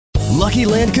Lucky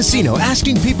Land Casino,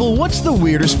 asking people, what's the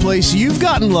weirdest place you've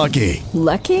gotten lucky?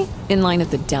 Lucky? In line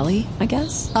at the deli, I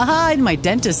guess? Aha, in my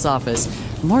dentist's office.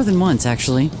 More than once,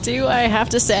 actually. Do I have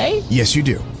to say? Yes, you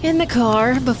do. In the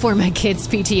car before my kids'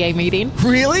 PTA meeting.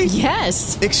 Really?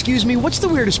 Yes. Excuse me, what's the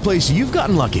weirdest place you've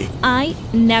gotten lucky? I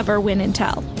never win and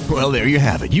tell. Well, there you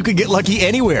have it. You can get lucky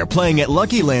anywhere, playing at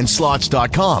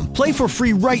LuckyLandSlots.com. Play for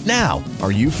free right now.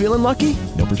 Are you feeling lucky?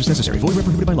 No purchase necessary. Void where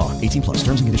prohibited by law. 18 plus.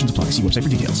 Terms and conditions apply. See website for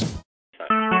details.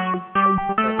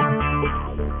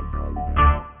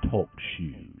 Talk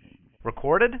shoes.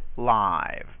 Recorded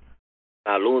live.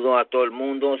 Saludo a todo el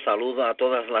mundo, saludo a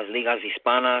todas las ligas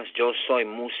hispanas. Yo soy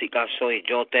Música, soy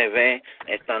Yo TV.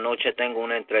 Esta noche tengo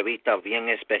una entrevista bien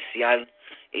especial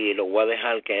y lo voy a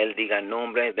dejar que él diga el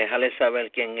nombre. Déjale saber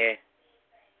quién es.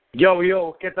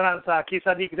 Yo, ¿qué tranza? Aquí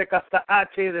sadeek de Casta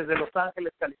H, desde Los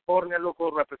Ángeles, California, loco,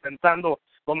 representando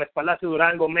Gómez Palacio,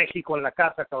 Durango, México, en la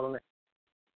casa, cabrones.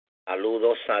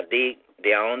 Saludos, sadeek.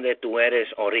 ¿De dónde tú eres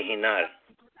original?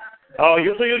 Oh,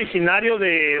 yo soy originario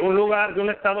de un lugar, de un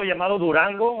estado llamado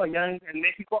Durango, allá en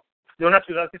México, de una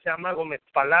ciudad que se llama Gómez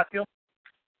Palacio.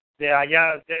 De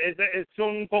allá, es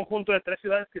un conjunto de 3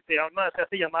 ciudades que se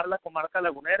hace llamar la Comarca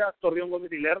Lagunera, Torreón,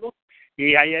 Gómez y Lerdo,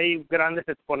 y ahí hay grandes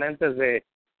exponentes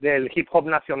del hip hop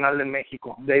nacional en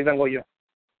México. De ahí vengo yo.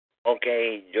 Ok,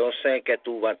 yo sé que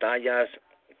tú batallas.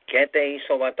 ¿Qué te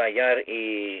hizo batallar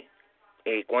y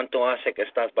cuánto hace que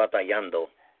estás batallando?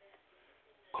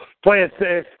 Pues,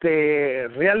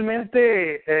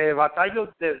 realmente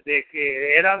batallo desde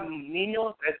que era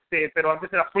niño, pero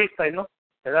antes era freestyle, ¿no?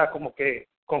 Era como que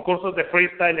concursos de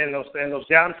freestyle en los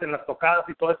jams, en las tocadas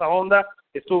y toda esa onda.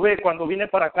 Cuando vine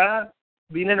para acá,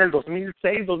 vine en el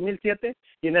 2006, 2007,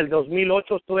 y en el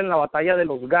 2008 estuve en la batalla de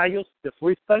los gallos de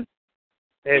freestyle.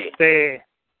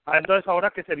 Entonces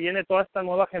ahora que se viene toda esta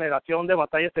nueva generación de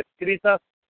batallas escritas,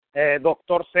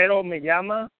 Doctor Cero me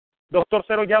llama. Doctor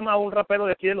Cero llama a un rapero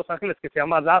de aquí de Los Ángeles que se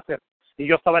llama Dazer, y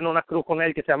yo estaba en una crew con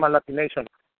él que se llama Latination.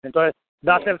 Entonces,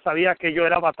 Dazer sabía que yo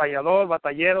era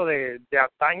batallero de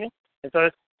antaño.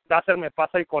 Entonces, Dazer me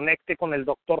pasa el conecte con el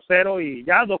Doctor Cero, y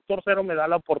ya Doctor Cero me da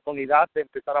la oportunidad de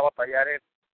empezar a batallar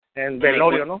en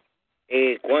velorio, ¿no?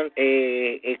 ¿Y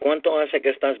cuánto hace que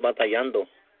estás batallando?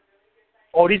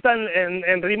 Ahorita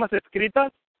en rimas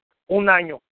escritas, 1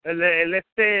 año. El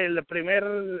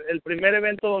primer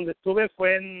evento donde estuve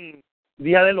fue en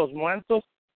Día de los Muertos.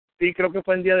 Sí, creo que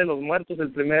fue en Día de los Muertos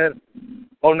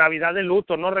o Navidad de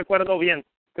Luto, no recuerdo bien.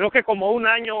 Creo que como 1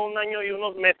 año y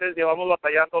unos meses llevamos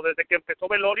batallando. Desde que empezó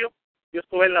velorio, yo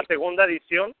estuve en la 2ª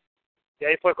edición, y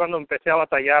ahí fue cuando empecé a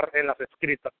batallar en las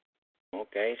escritas.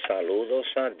 Ok, saludos,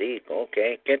 sadeek. Ok,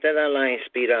 ¿qué te da la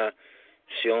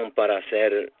inspiración para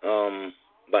hacer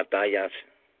batallas?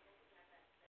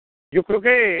 Yo creo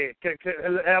que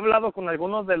he hablado con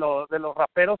algunos de los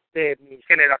raperos de mi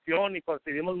generación, y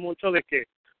coincidimos mucho de que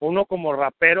uno como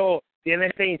rapero tiene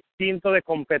ese instinto de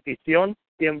competición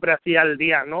siempre así al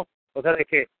día, ¿no? O sea, de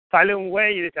que sale un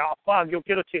güey y dice, fuck, yo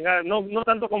quiero chingar, no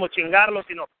tanto como chingarlo,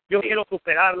 sino yo quiero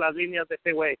superar las líneas de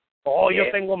ese güey, yo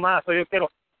tengo más, o yo quiero.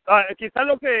 Quizás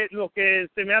lo que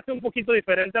se me hace un poquito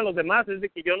diferente a los demás es de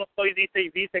que yo no estoy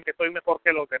dice que soy mejor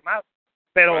que los demás,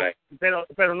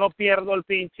 pero no pierdo el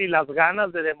pinche y las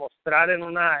ganas de demostrar en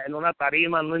una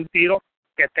tarima, en un tiro,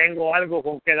 que tengo algo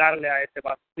con que darle a ese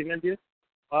vato. ¿Sí me entiendes?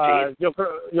 Sí. Yo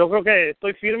creo que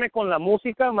estoy firme con la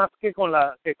música más que con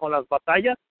las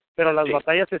batallas, pero las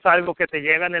batallas es algo que te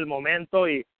llega en el momento,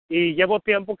 y llevo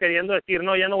tiempo queriendo decir,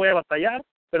 no, ya no voy a batallar,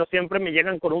 pero siempre me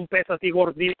llegan con un peso así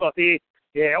gordito, así,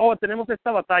 tenemos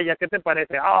esta batalla, ¿qué te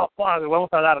parece? Fuck, vamos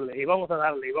a darle.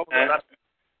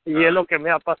 Y es lo que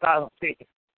me ha pasado, sí.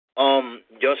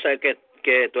 Yo sé que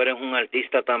tú eres un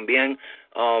artista también.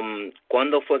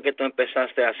 ¿Cuándo fue que tú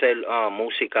empezaste a hacer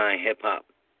música en hip hop?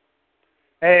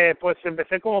 Pues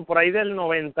empecé como por ahí del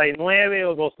 99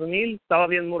 o 2000, estaba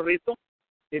bien morrito,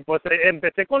 y pues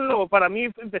empecé con lo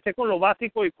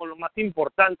básico y con lo más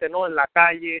importante, ¿no? En la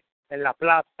calle, en la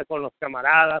plaza, con los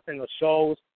camaradas, en los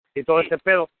shows y todo ese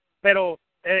pedo. Pero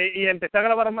y empecé a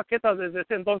grabar maquetas desde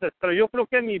ese entonces, pero yo creo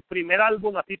que mi primer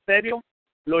álbum así serio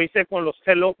lo hice con los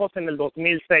G Locos en el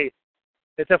 2006.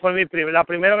 Ese fue la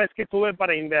primera vez que tuve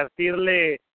para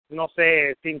invertirle, no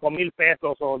sé, 5,000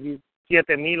 pesos o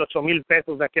 7,000, 8,000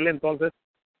 pesos de aquel entonces,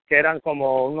 que eran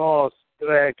como unos,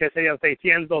 ¿qué serían?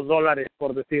 $600,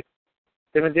 por decir.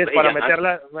 ¿Sí me entiendes? Para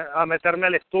meterme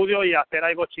al estudio y hacer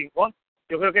algo chingón.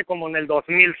 Yo creo que como en el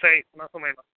 2006, más o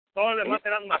menos. Todos los demás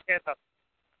eran maquetas.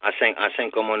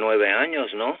 Hacen como 9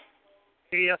 años, ¿no?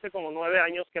 Sí, hace como 9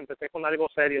 años que empecé con algo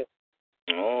serio.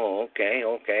 Oh, okay.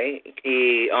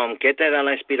 ¿Y qué te da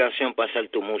la inspiración para hacer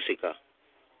tu música?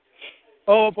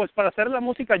 Oh, pues para hacer la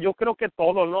música yo creo que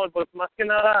todo, ¿no? Pues más que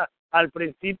nada al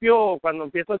principio cuando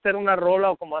empiezo a hacer una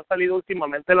rola o como han salido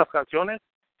últimamente las canciones,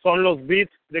 son los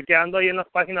beats de que ando ahí en las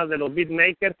páginas de los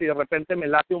beatmakers y de repente me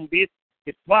late un beat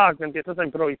y fuck, empiezas a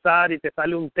improvisar y te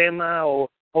sale un tema o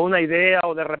una idea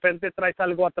o de repente traes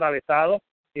algo atravesado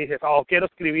y dices, oh, quiero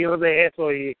escribir de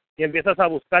eso y empiezas a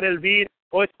buscar el beat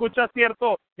o escuchas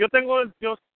cierto, yo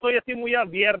estoy así muy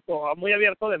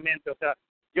abierto de mente, o sea,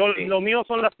 Sí. lo mío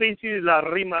son las pinches, las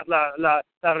rimas,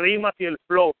 las rimas y el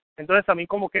flow. Entonces a mí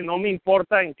como que no me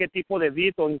importa en qué tipo de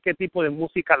beat o en qué tipo de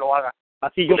música lo haga.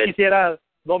 Así yo quisiera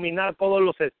dominar todos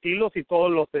los estilos y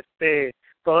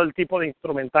todo el tipo de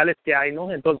instrumentales que hay,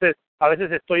 ¿no? Entonces a veces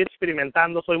estoy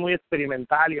experimentando, soy muy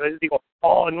experimental y a veces digo,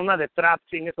 oh, en una de trap,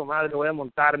 chingue su madre, voy a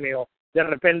montarme o de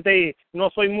repente y no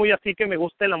soy muy así que me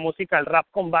guste la música, el rap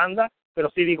con banda, pero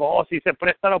sí digo, oh, si se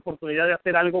presta la oportunidad de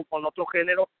hacer algo con otro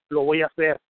género, lo voy a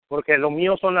hacer, porque lo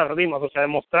mío son las rimas, o sea,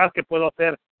 demostrar que puedo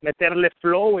meterle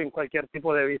flow en cualquier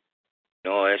tipo de beat.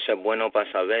 No, eso es bueno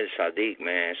para saber, sadeek,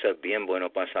 eso es bien bueno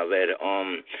para saber.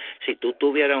 Si tú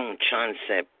tuvieras un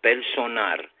chance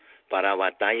personal para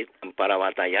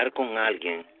batallar con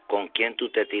alguien, ¿con quién tú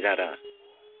te tirarás?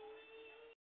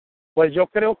 Pues yo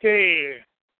creo que,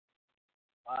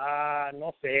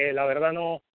 no sé, la verdad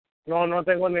no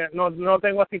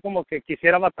tengo así como que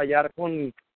quisiera batallar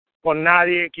con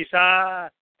nadie.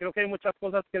 Quizá creo que hay muchas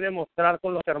cosas que demostrar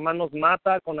con los hermanos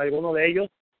Mata, con alguno de ellos,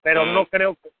 pero no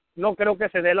creo que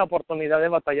se dé la oportunidad de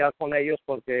batallar con ellos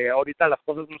porque ahorita las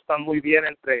cosas no están muy bien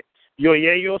entre yo y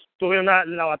ellos.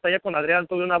 La batalla con Adrián,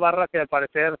 tuve una barra que al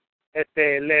parecer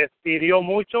les hirió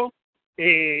mucho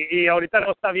y ahorita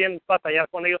no está bien batallar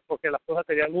con ellos porque las cosas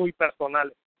serían muy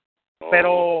personales.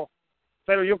 Pero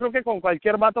yo creo que con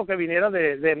cualquier vato que viniera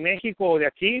de México o de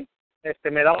aquí,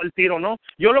 me daba el tiro, ¿no?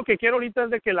 Yo lo que quiero ahorita es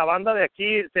de que la banda de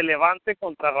aquí se levante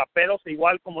contra raperos,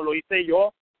 igual como lo hice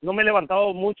yo. No me he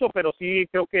levantado mucho, pero sí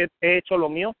creo que he hecho lo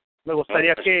mío. Me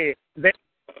gustaría que...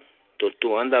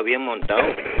 Tú andas bien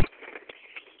montado.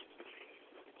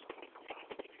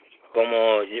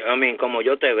 Como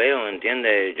yo te veo,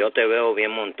 ¿entiendes? Yo te veo bien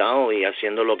montado y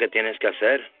haciendo lo que tienes que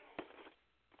hacer.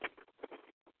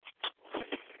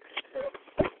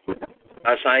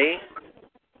 ¿Estás ahí?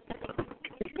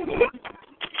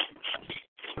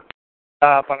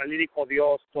 Paralítico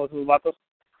Dios, todos esos vatos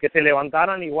que se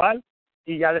levantaran igual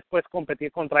y ya después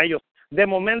competir contra ellos. De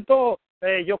momento,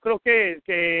 yo creo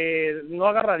que no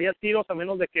agarraría tiros a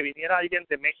menos de que viniera alguien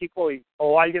de México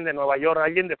o alguien de Nueva York,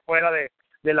 alguien de fuera de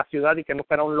la ciudad y que no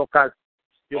fuera un local.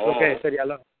 Yo creo que sería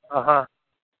Ajá.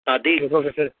 A ti,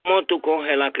 ¿cómo tú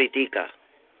coges la crítica?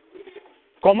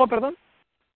 ¿Cómo, perdón?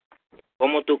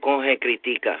 ¿Cómo tú coges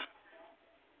crítica?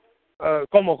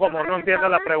 ¿Cómo? No entiendo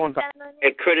la pregunta.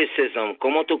 El criticism,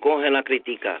 ¿cómo tú coges la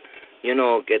crítica?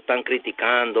 Que están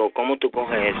criticando, ¿cómo tú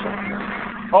coges eso?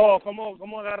 Oh,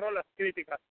 ¿cómo agarro las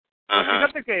críticas? Ajá.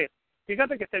 Pues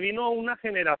fíjate que se vino una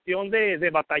generación de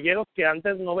batalleros que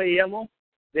antes no veíamos,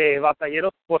 de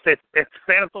batalleros pues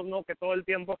expertos, ¿no? Que todo el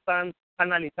tiempo están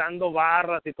analizando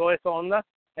barras y toda esa onda.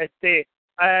 Se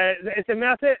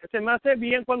me hace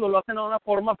bien cuando lo hacen a una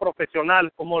forma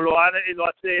profesional, como lo hace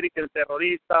Eric el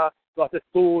terrorista, lo haces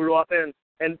tú, lo hacen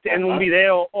en un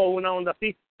video o una onda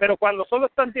así. Pero cuando solo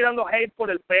están tirando hate por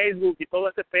el Facebook y todo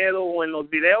ese pedo o en los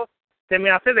videos, se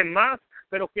me hace de más,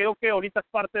 pero creo que ahorita es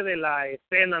parte de la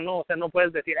escena, ¿no? O sea, no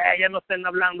puedes decir, ya no estén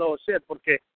hablando shit,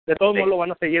 porque de todos modos lo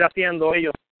van a seguir haciendo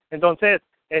ellos. Entonces,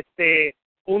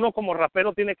 uno como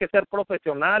rapero tiene que ser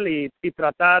profesional y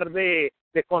tratar de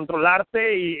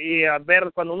controlarse y a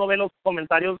ver, cuando uno ve los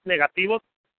comentarios negativos,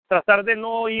 tratar de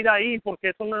no ir ahí porque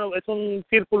es un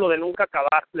círculo de nunca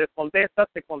acabar. Les contestas,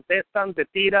 te contestan, te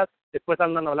tiras, después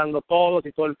andan hablando todos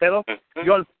y todo el pedo.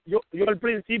 Yo al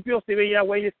principio sí veía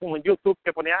güeyes como en YouTube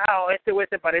que ponía, este güey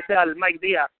se parece al Mike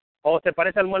Díaz o se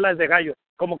parece al Muelas de Gallo.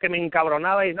 Como que me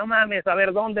encabronaba y no mames, a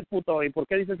ver, ¿dónde, puto? ¿Y por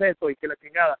qué dices eso? Y que la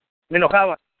chingada. Me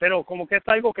enojaba, pero como que es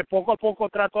algo que poco a poco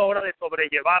trato ahora de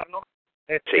sobrellevar, ¿no?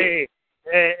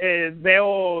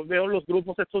 Veo los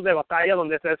grupos estos de batalla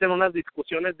donde se hacen unas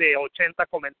discusiones de 80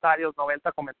 comentarios,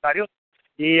 90 comentarios,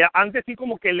 y antes sí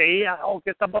como que leía,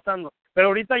 ¿qué está pasando? Pero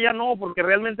ahorita ya no, porque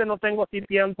realmente no tengo así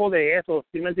tiempo de eso,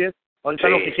 ¿sí me entiendes? Ahorita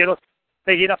lo que quiero es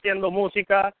seguir haciendo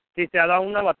música, si se da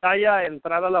una batalla,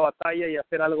 entrar a la batalla y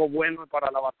hacer algo bueno para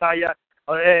la batalla.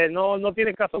 No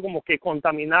tiene caso como que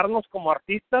contaminarnos como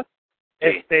artistas.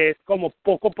 Es como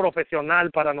poco profesional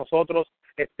para nosotros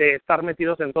estar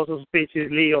metidos en todos esos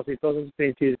pinches líos y todos esos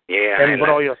pinches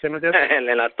embrollos, ¿sí me entiendes?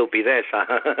 En la estupidez.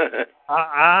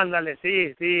 Ándale,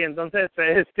 sí, entonces,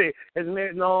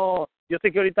 yo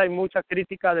sé que ahorita hay mucha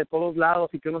crítica de todos lados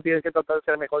y que uno tiene que tratar de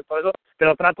ser mejor y todo eso,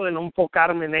 pero trato de no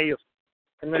enfocarme en ellos.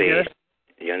 ¿Me entiendes?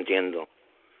 Yo entiendo.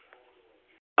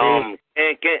 Sí.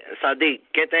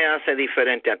 ¿Qué te hace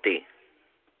diferente a ti?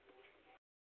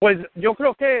 Pues yo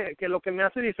creo que lo que me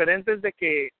hace diferente es de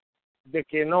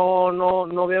que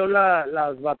no veo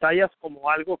las batallas como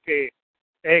algo que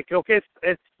creo que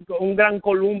es un gran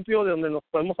columpio de donde nos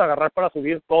podemos agarrar para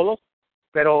subir todos,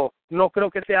 pero no creo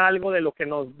que sea algo de lo que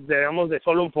nos debemos de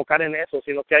solo enfocar en eso,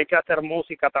 sino que hay que hacer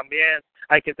música también,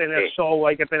 hay que tener show,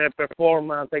 hay que tener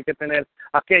performance, hay que tener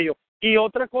aquello. Y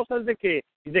otra cosa es de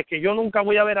que yo nunca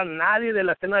voy a ver a nadie de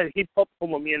la escena del hip hop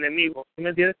como mi enemigo, ¿sí me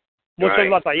entiendes? Muchos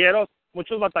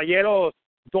batalleros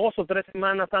 2 o 3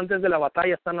 semanas antes de la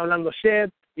batalla están hablando shit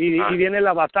y viene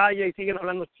la batalla y siguen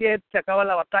hablando shit, se acaba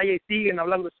la batalla y siguen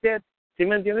hablando shit, ¿sí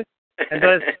me entiendes?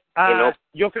 Entonces,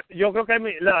 yo creo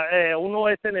que uno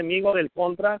es enemigo del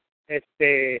contra,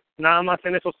 nada más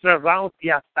en esos 3 rounds y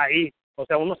hasta ahí. O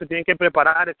sea, uno se tiene que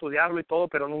preparar, estudiarlo y todo,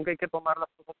 pero nunca hay que tomar las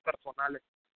cosas personales.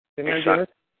 ¿Sí me entiendes?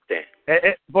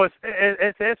 Pues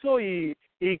es eso y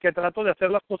que trato de hacer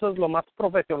las cosas lo más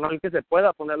profesional que se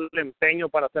pueda, ponerle el empeño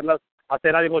para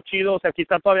hacer algo chido. O sea,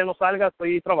 quizá todavía no salga,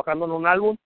 estoy trabajando en un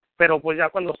álbum, pero pues ya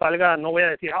cuando salga no voy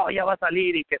a decir, ya va a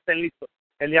salir y que estén listos.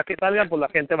 El día que salgan, pues la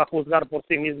gente va a juzgar por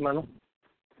sí misma, ¿no?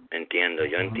 Entiendo,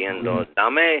 yo entiendo.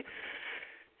 Dame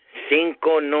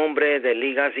 5 nombres de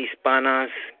ligas hispanas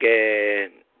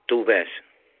que tú ves.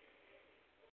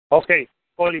 Ok,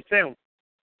 Coliseum,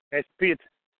 Speed,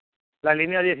 la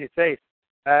línea 16,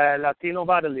 Latino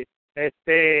Battle,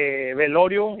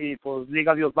 Velorio y pues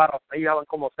Liga Dios Barras, ahí ya van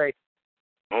como 6.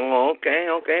 Ok,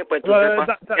 pues tú te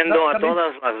vas viendo a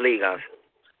todas las ligas.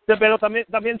 Sí, pero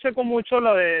también checo mucho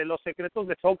lo de los secretos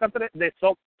de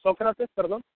Sócrates,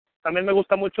 perdón. También me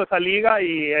gusta mucho esa liga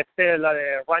y la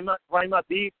de Rhyma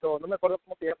Dicto, no me acuerdo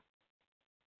cómo se llama.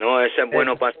 No, eso es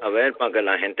bueno para saber, para que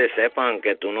la gente sepa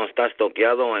que tú no estás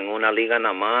toqueado en una liga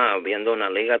nada más, viendo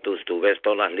una liga, tú ves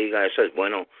todas las ligas, eso es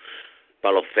bueno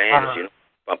para los fans, you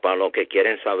know, para los que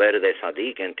quieren saber de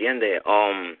Sadeek, ¿entiendes?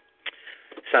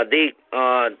 Sadeek,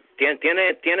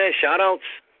 ¿tiene shoutouts?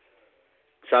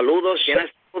 ¿Saludos?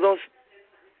 ¿Tienes saludos?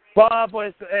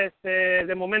 Pues,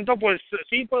 de momento, pues,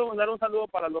 sí puedo mandar un saludo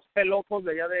para los locos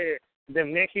de allá de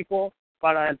México,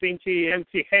 para el pinche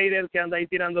MC Hater que anda ahí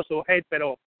tirando su hate,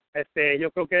 pero yo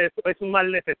creo que es un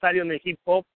mal necesario en el hip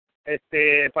hop.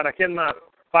 ¿Para quién más?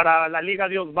 Para la Liga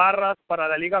Dios Barras, para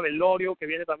la Liga Velorio, que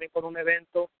viene también con un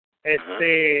evento.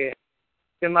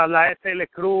 ¿Quién más? La SL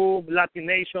Crew, Latin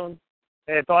Nation,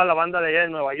 toda la banda de allá de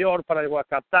Nueva York, para el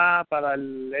Huacatá, para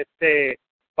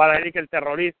para Eric el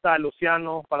Terrorista,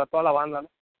 Luciano, para toda la banda, ¿no?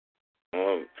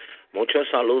 Muchos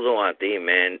saludos a ti,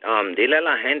 man. Dile a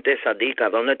la gente, Sadeek,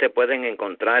 ¿dónde te pueden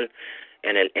encontrar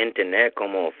en el internet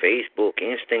como Facebook,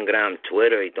 Instagram,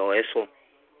 Twitter y todo eso?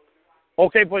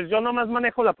 Ok, pues yo nomás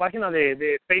manejo la página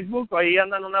de Facebook. Ahí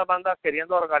andan una banda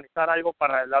queriendo organizar algo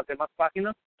para las demás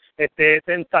páginas. Es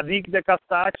en Sadeek de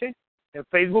Castache. En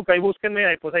Facebook, ahí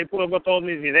búsquenme, pues ahí pongo todos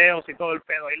mis videos y todo el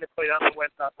pedo. Ahí le estoy dando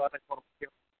vuelta a toda la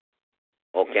información.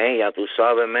 Ok, ya tú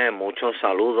sabes, man, muchos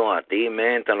saludos a ti,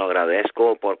 man, te lo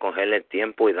agradezco por cogerle el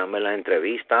tiempo y darme la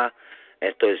entrevista.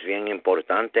 Esto es bien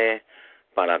importante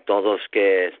para todos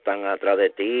que están atrás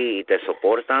de ti y te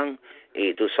soportan.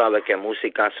 Y tú sabes que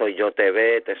Música Soy Yo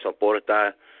TV te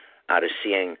soporta al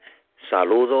 100.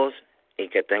 Saludos y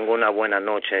que tenga una buena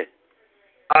noche.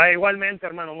 Igualmente,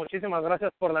 hermano, muchísimas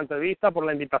gracias por la entrevista, por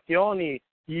la invitación y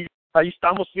ahí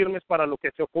estamos firmes para lo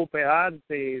que se ocupe.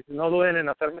 No duden en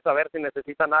hacerme saber si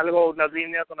necesitan algo, unas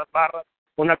líneas, unas barras,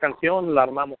 una canción, la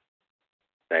armamos.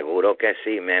 Seguro que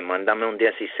sí, mándame un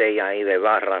 16 ahí de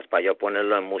barras para yo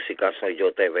ponerlo en Música Soy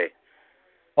Yo TV.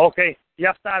 Ok,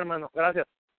 ya está, hermano, gracias.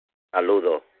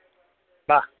 Saludos.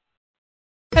 Va.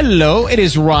 Hello, it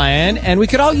is Ryan, and we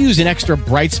could all use an extra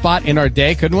bright spot in our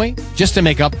day, couldn't we? Just to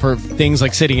make up for things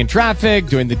like sitting in traffic,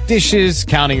 doing the dishes,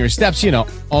 counting your steps, you know,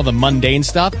 all the mundane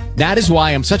stuff. That is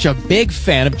why I'm such a big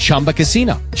fan of Chumba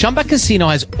Casino. Chumba Casino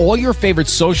has all your favorite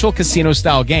social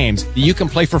casino-style games that you can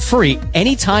play for free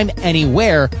anytime,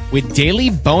 anywhere with daily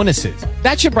bonuses.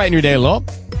 That should brighten your day a little.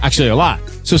 Actually, a lot.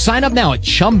 So sign up now at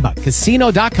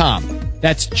ChumbaCasino.com.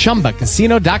 That's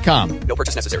ChumbaCasino.com. No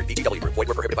purchase necessary. VGW Group. Void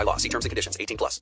where prohibited by law. See terms and conditions. 18+.